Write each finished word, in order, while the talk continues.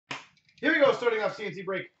Here we go, starting off CNC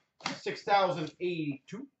break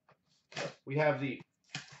 6082. We have the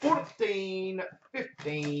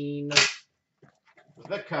 14-15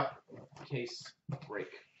 the cup case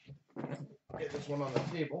break. Get this one on the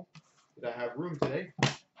table. Did I have room today?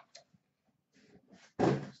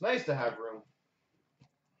 It's nice to have room.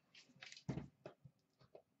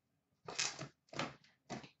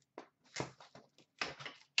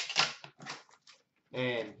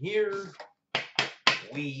 And here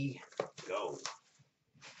we go.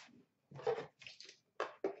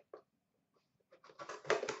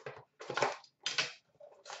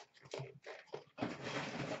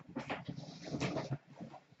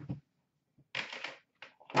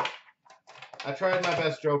 I tried my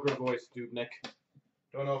best Joker voice, Dubnik.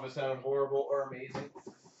 Don't know if it sounded horrible or amazing.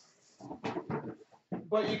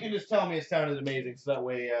 But you can just tell me it sounded amazing, so that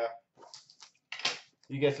way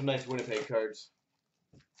you get some nice Winnipeg cards.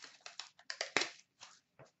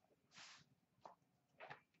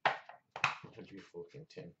 What a beautiful looking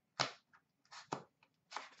tin.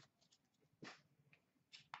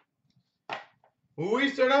 We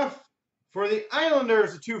start off for the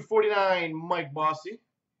Islanders, a 249, Mike Bossy.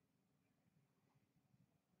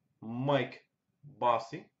 Mike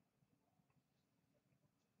Bossy.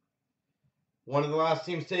 One of the last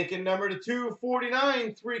teams taken, number to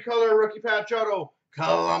 249, three-color rookie patch auto,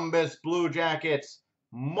 Columbus Blue Jackets,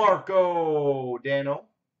 Marco Dano.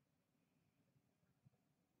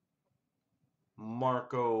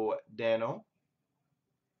 Marco Dano.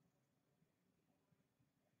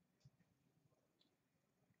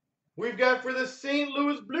 We've got for the St.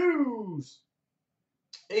 Louis Blues,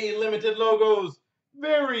 a limited logos,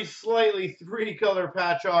 very slightly three-color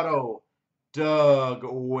patch auto, Doug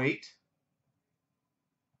Weight.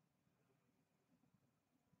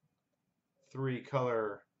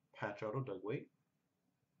 Three-color patch auto, Doug Weight.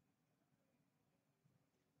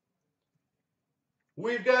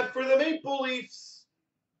 We've got for the Maple Leafs,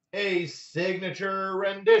 a signature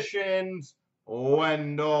renditions,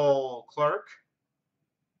 Wendell Clark.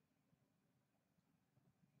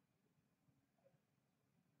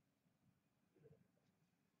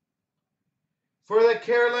 For the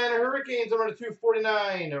Carolina Hurricanes, number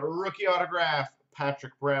 249, rookie autograph,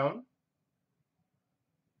 Patrick Brown.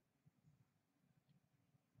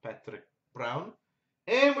 Patrick Brown.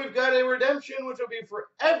 And we've got a redemption, which will be for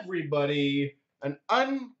everybody, an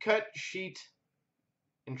uncut sheet,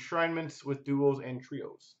 enshrinements with duos and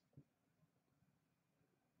trios.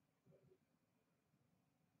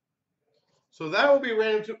 So that will be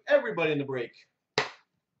random to everybody in the break.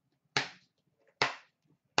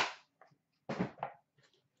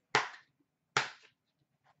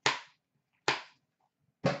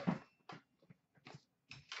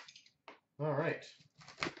 All right.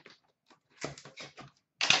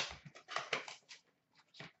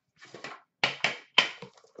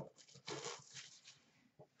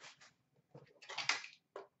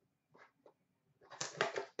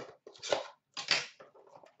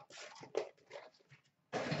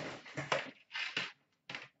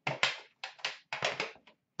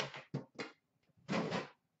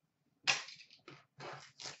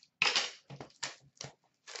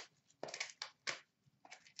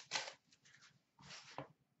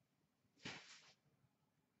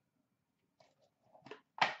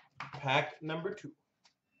 Pack number 2.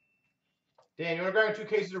 Dan, you want to grab 2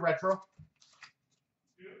 cases of retro?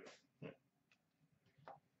 Yeah.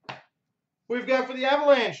 We've got for the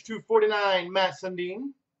Avalanche, 249, Matt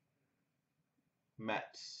Sundin.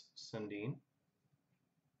 Matt Sundin.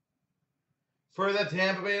 For the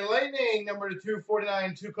Tampa Bay Lightning, number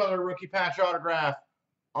 249, two-color rookie patch autograph,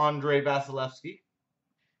 Andrei Vasilevsky.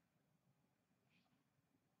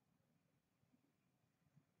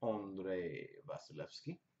 Andrei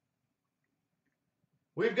Vasilevsky.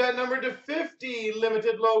 We've got number to 50,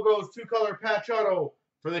 limited logos, two-color patch auto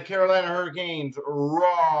for the Carolina Hurricanes,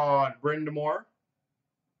 Rod Brind'Amour.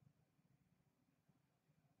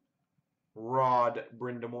 Rod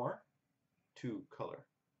Brind'Amour, two-color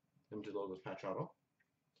limited logos patch auto.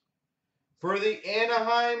 For the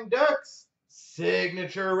Anaheim Ducks,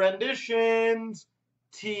 signature renditions,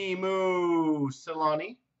 Teemu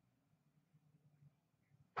Selanne.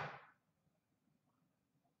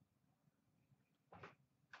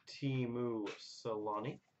 Teemu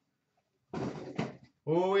Selanne.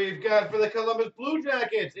 We've got for the Columbus Blue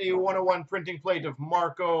Jackets, a 101 printing plate of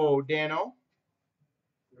Marco Dano.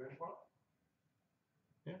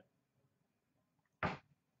 Yeah.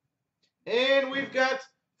 And we've got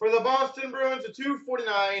for the Boston Bruins, a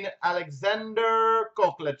 249, Alexander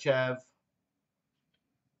Koklachev.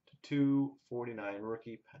 249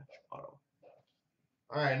 rookie patch auto.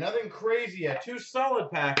 All right, nothing crazy yet. 2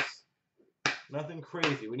 solid packs. Nothing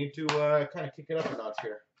crazy. We need to kind of kick it up a notch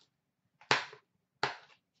here.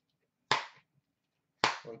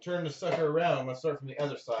 I'm going to turn the sucker around. I'm going to start from the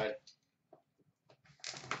other side.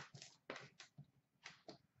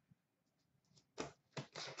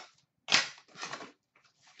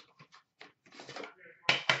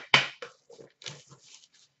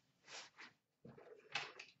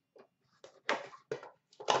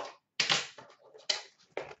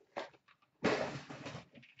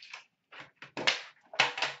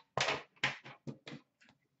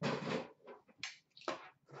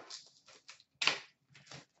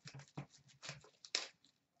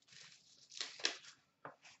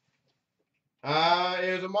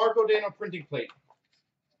 It was a Marco Dano printing plate.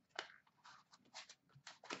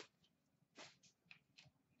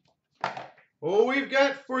 Oh, we've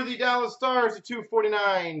got for the Dallas Stars a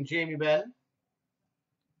 249, Jamie Benn.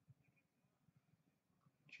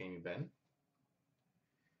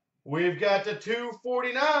 We've got the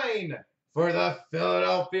 249 for the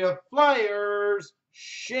Philadelphia Flyers,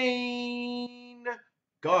 Shane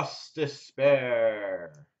Gostisbehere.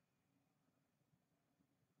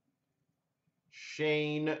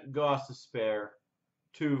 Shane Gostisbehere,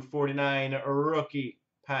 249 rookie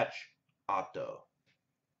patch auto.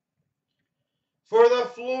 For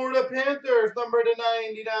the Florida Panthers, number to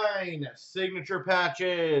 99, signature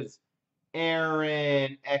patches,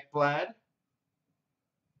 Aaron Ekblad.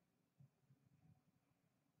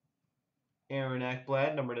 Aaron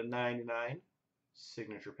Ekblad, number to 99,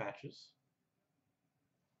 signature patches.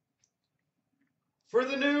 For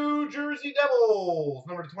the New Jersey Devils,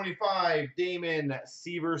 number 25, Damon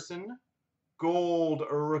Severson, gold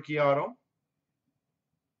rookie auto.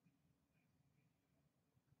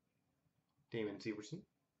 Damon Severson.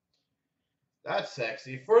 That's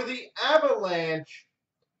sexy. For the Avalanche,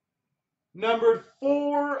 numbered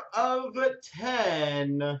 4 of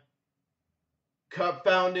 10, Cup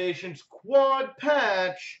Foundation's quad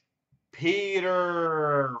patch,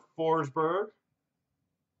 Peter Forsberg.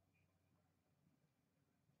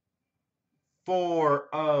 4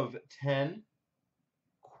 of 10,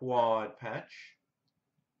 quad patch.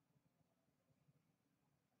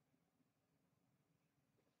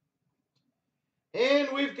 And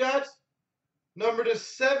we've got number to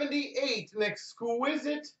 78, an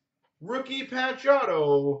exquisite rookie patch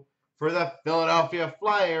auto for the Philadelphia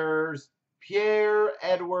Flyers,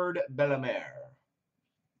 Pierre-Edouard Bellemare.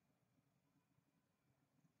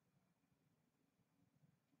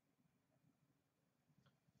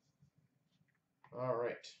 All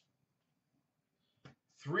right.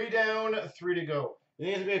 3 down, 3 to go.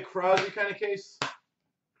 You think it's going to be a Crosby kind of case?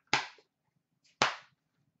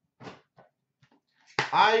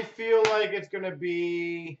 I feel like it's going to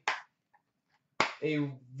be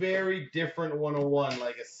a very different 101,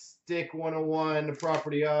 like a stick 101,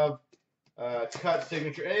 property of, cut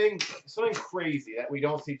signature, anything, something crazy that we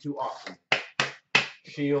don't see too often.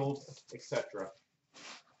 Shield, etc.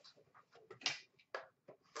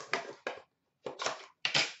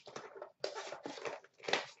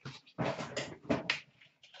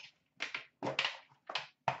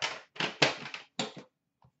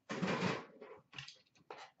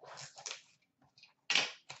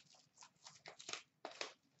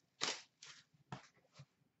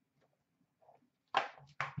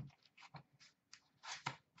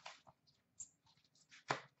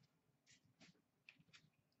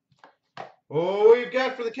 Oh, we've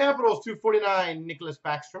got for the Capitals, 249, Nicholas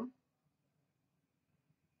Backstrom.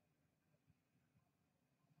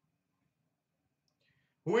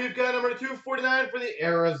 We've got number 249 for the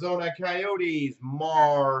Arizona Coyotes,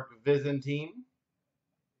 Mark Visentin.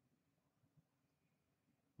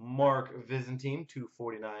 Mark Visentin,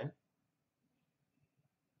 249.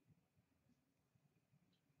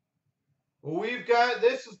 We've got,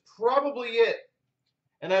 this is probably it.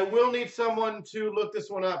 And I will need someone to look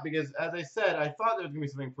this one up because, as I said, I thought there was going to be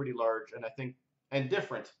something pretty large and I think, and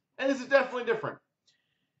different. And this is definitely different.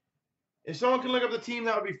 If someone can look up the team,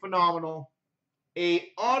 that would be phenomenal. A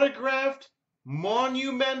autographed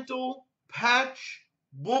monumental patch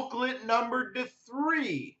booklet numbered to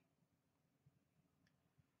 3.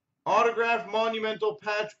 Autographed monumental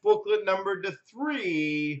patch booklet numbered to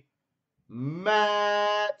 3.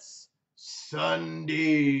 Mats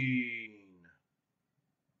Sundin.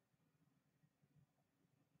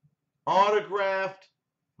 Autographed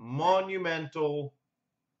monumental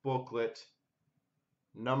booklet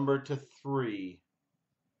numbered to 3.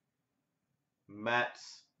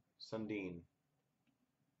 Mats Sundin.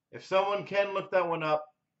 If someone can look that one up,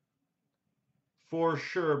 for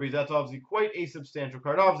sure, because that's obviously quite a substantial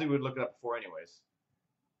card. Obviously, we would look it up before anyways.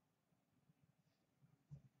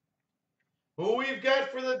 Who we've got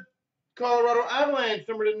for the Colorado Avalanche,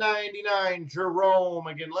 number to 99, Jerome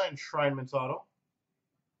McGinley, Enshrinement Auto.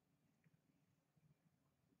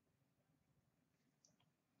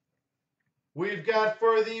 We've got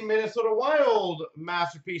for the Minnesota Wild,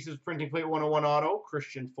 Masterpieces Printing Plate 101 Auto,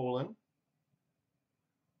 Christian Folin.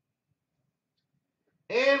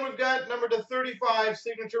 And we've got number to 35,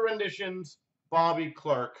 Signature Renditions, Bobby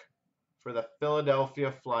Clark for the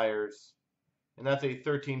Philadelphia Flyers. And that's a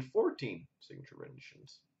 13-14 Signature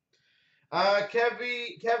Renditions.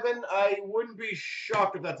 Kevin, I wouldn't be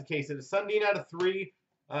shocked if that's the case. It's a Sundin out of 3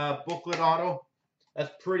 booklet auto.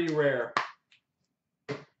 That's pretty rare.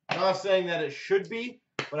 Not saying that it should be,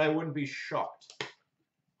 but I wouldn't be shocked.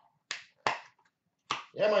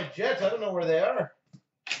 Yeah, my Jets, I don't know where they are.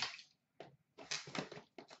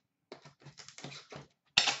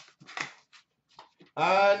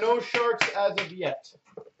 No Sharks as of yet.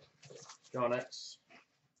 John X.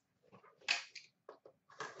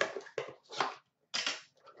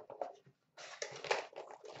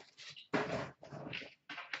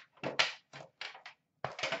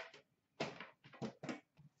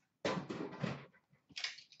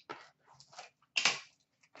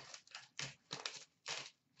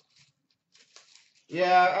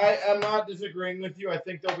 Yeah, I'm not disagreeing with you. I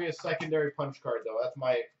think there'll be a secondary punch card, though. That's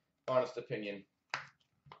my honest opinion.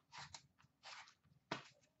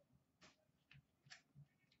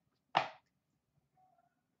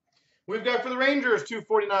 We've got for the Rangers,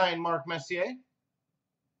 249, Mark Messier.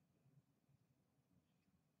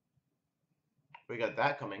 We got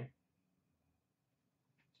that coming.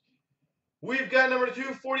 We've got number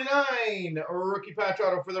 249, a rookie patch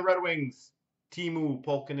auto for the Red Wings, Teemu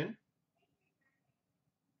Pulkkinen.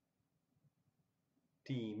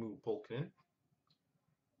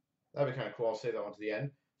 That'd be kind of cool. I'll save that one to the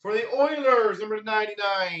end. For the Oilers, number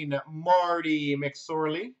 99, Marty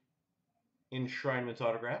McSorley. Enshrinement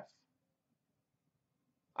autograph.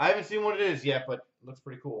 I haven't seen what it is yet, but it looks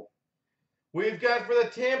pretty cool. We've got for the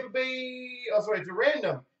Tampa Bay, oh sorry, it's a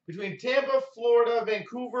random, between Tampa, Florida,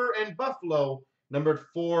 Vancouver, and Buffalo, numbered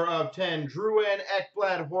 4 of 10, Drouin,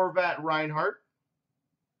 Ekblad, Horvat, Reinhart.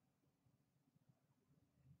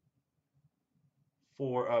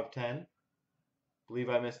 4 of 10. Believe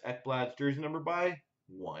I missed Ekblad's jersey number by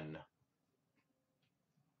 1.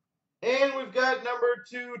 And we've got number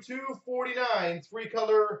 249,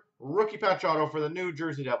 3-color rookie patch auto for the New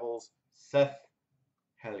Jersey Devils, Seth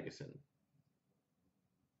Helgeson.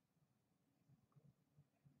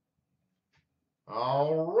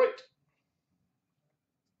 All right.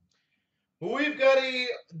 We've got a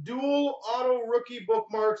dual auto rookie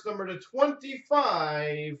bookmarks number to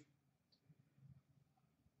 25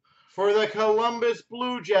 for the Columbus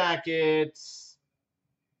Blue Jackets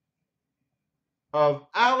of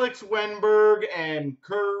Alex Wenberg and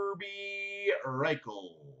Kirby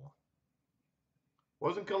Reichel.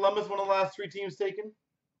 Wasn't Columbus one of the last 3 teams taken?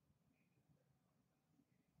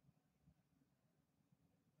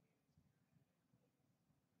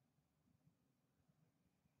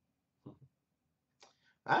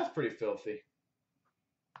 That's pretty filthy.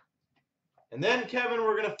 And then, Kevin,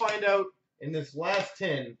 we're going to find out in this last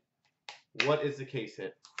tin what is the case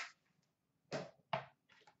hit.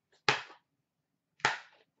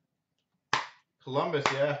 Columbus,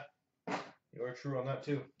 yeah. You are true on that,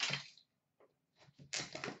 too.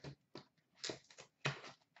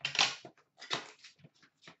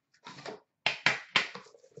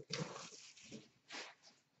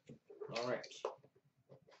 All right.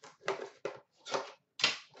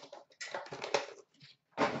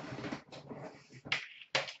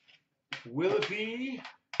 Will it be?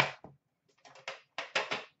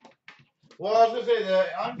 Well, I was going to say, the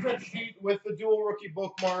uncut sheet with the dual rookie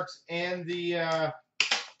bookmarks and the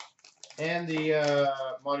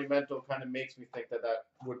monumental kind of makes me think that that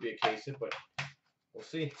would be a case hit, but we'll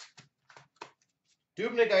see.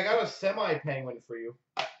 Dubnik, I got a semi-penguin for you.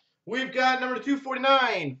 We've got number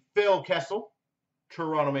 249, Phil Kessel,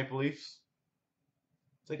 Toronto Maple Leafs.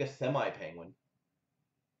 It's like a semi-penguin.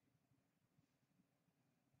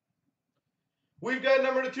 We've got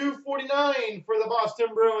number 249 for the Boston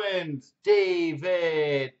Bruins,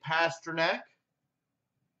 David Pastrnak.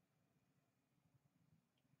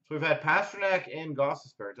 So we've had Pastrnak and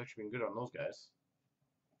Gostisbehere. It's actually been good on those guys.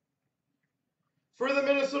 For the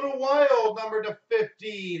Minnesota Wild, number to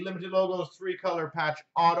 50, limited logos, 3-color patch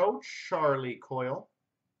auto, Charlie Coyle.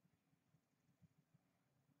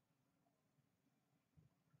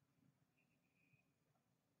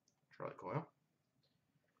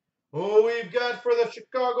 Oh, we've got for the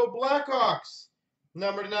Chicago Blackhawks,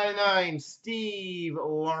 number 99, Steve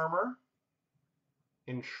Larmer.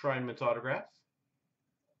 Enshrinement autograph.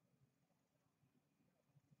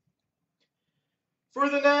 For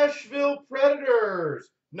the Nashville Predators,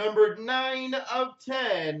 numbered 9 of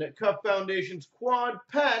 10, Cup Foundation's quad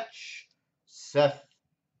patch, Seth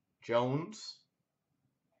Jones.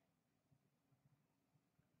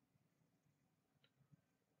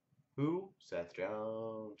 Who? Seth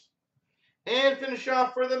Jones. And finish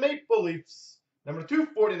off for the Maple Leafs, number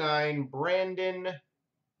 249, Brandon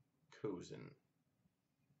Cousin.